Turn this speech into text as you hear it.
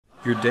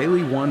Your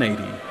Daily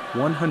 180,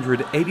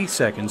 180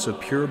 seconds of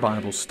pure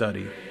Bible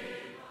study.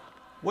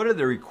 What are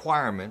the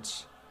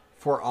requirements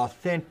for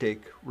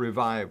authentic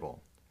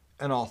revival,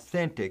 an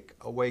authentic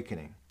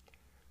awakening?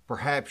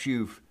 Perhaps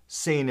you've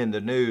seen in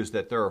the news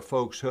that there are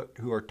folks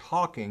who are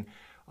talking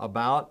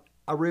about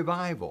a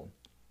revival.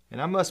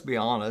 And I must be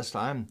honest,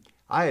 I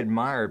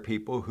admire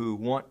people who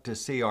want to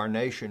see our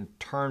nation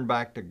turn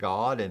back to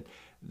God, and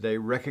they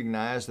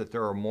recognize that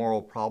there are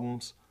moral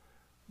problems.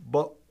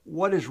 But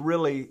what is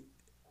really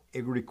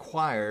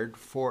required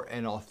for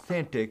an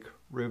authentic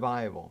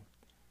revival?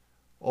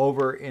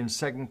 Over in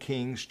 2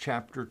 Kings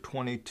chapter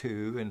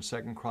 22 and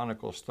 2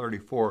 Chronicles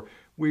 34,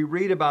 we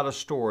read about a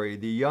story.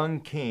 The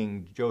young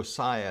king,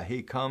 Josiah,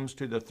 he comes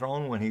to the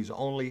throne when he's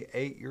only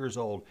 8 years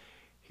old.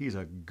 He's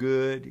a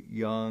good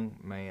young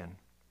man.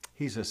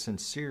 He's a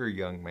sincere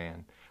young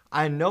man.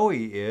 I know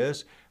he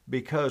is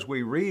because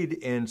we read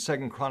in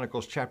 2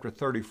 Chronicles chapter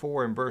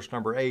 34 and verse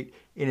number 8,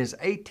 in his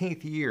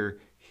 18th year,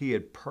 he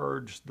had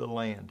purged the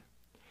land.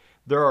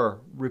 There are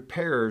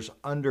repairs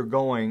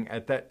undergoing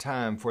at that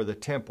time for the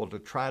temple to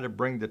try to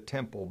bring the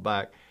temple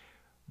back.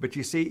 But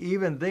you see,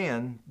 even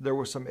then, there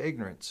was some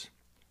ignorance.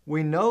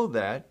 We know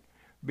that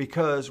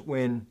because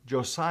when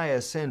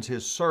Josiah sends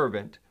his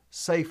servant,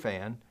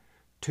 Shaphan,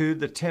 to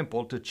the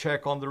temple to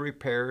check on the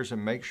repairs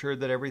and make sure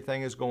that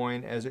everything is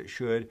going as it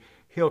should,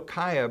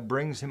 Hilkiah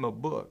brings him a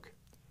book.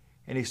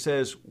 And he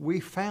says,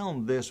 "We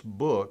found this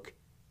book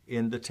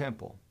in the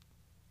temple."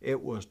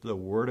 It was the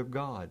Word of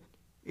God.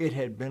 It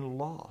had been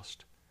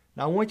lost.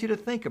 Now, I want you to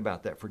think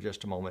about that for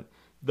just a moment.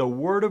 The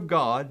Word of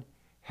God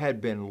had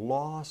been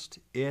lost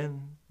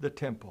in the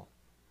temple.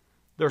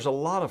 There's a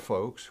lot of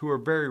folks who are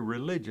very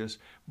religious,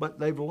 but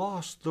they've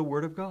lost the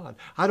Word of God.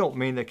 I don't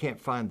mean they can't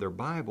find their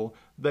Bible.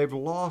 They've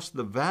lost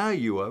the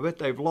value of it.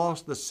 They've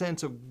lost the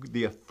sense of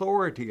the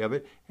authority of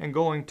it and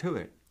going to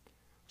it.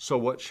 So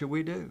what should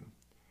we do?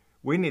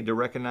 We need to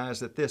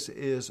recognize that this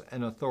is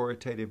an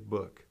authoritative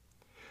book.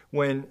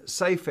 When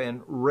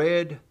Shaphan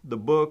read the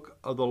book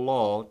of the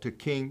law to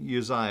King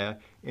Uzziah,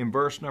 in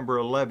verse number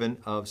 11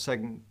 of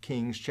 2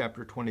 Kings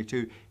chapter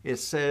 22, it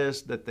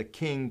says that the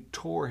king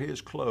tore his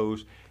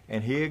clothes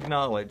and he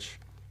acknowledged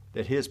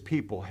that his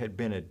people had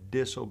been a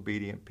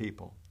disobedient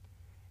people.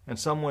 And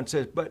someone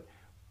says,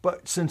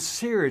 but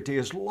sincerity,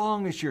 as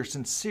long as you're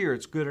sincere,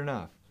 it's good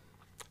enough.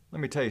 Let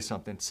me tell you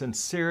something.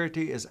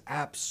 Sincerity is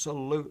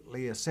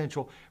absolutely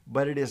essential,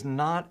 but it is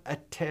not a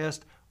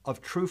test of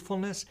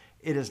truthfulness.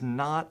 It is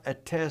not a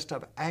test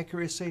of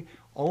accuracy.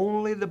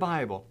 Only the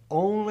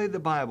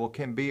Bible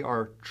can be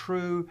our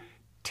true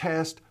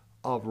test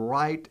of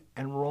right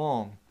and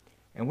wrong.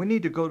 And we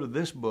need to go to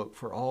this book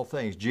for all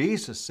things.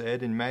 Jesus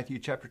said in Matthew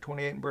chapter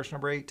 28 and verse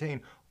number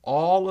 18,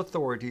 "All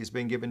authority has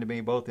been given to me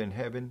both in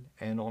heaven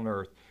and on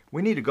earth."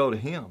 We need to go to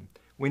Him.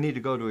 We need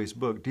to go to His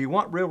book. Do you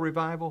want real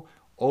revival?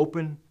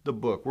 Open the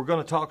book. We're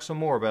going to talk some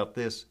more about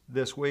this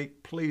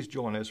week. Please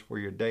join us for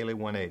your Daily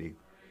 180.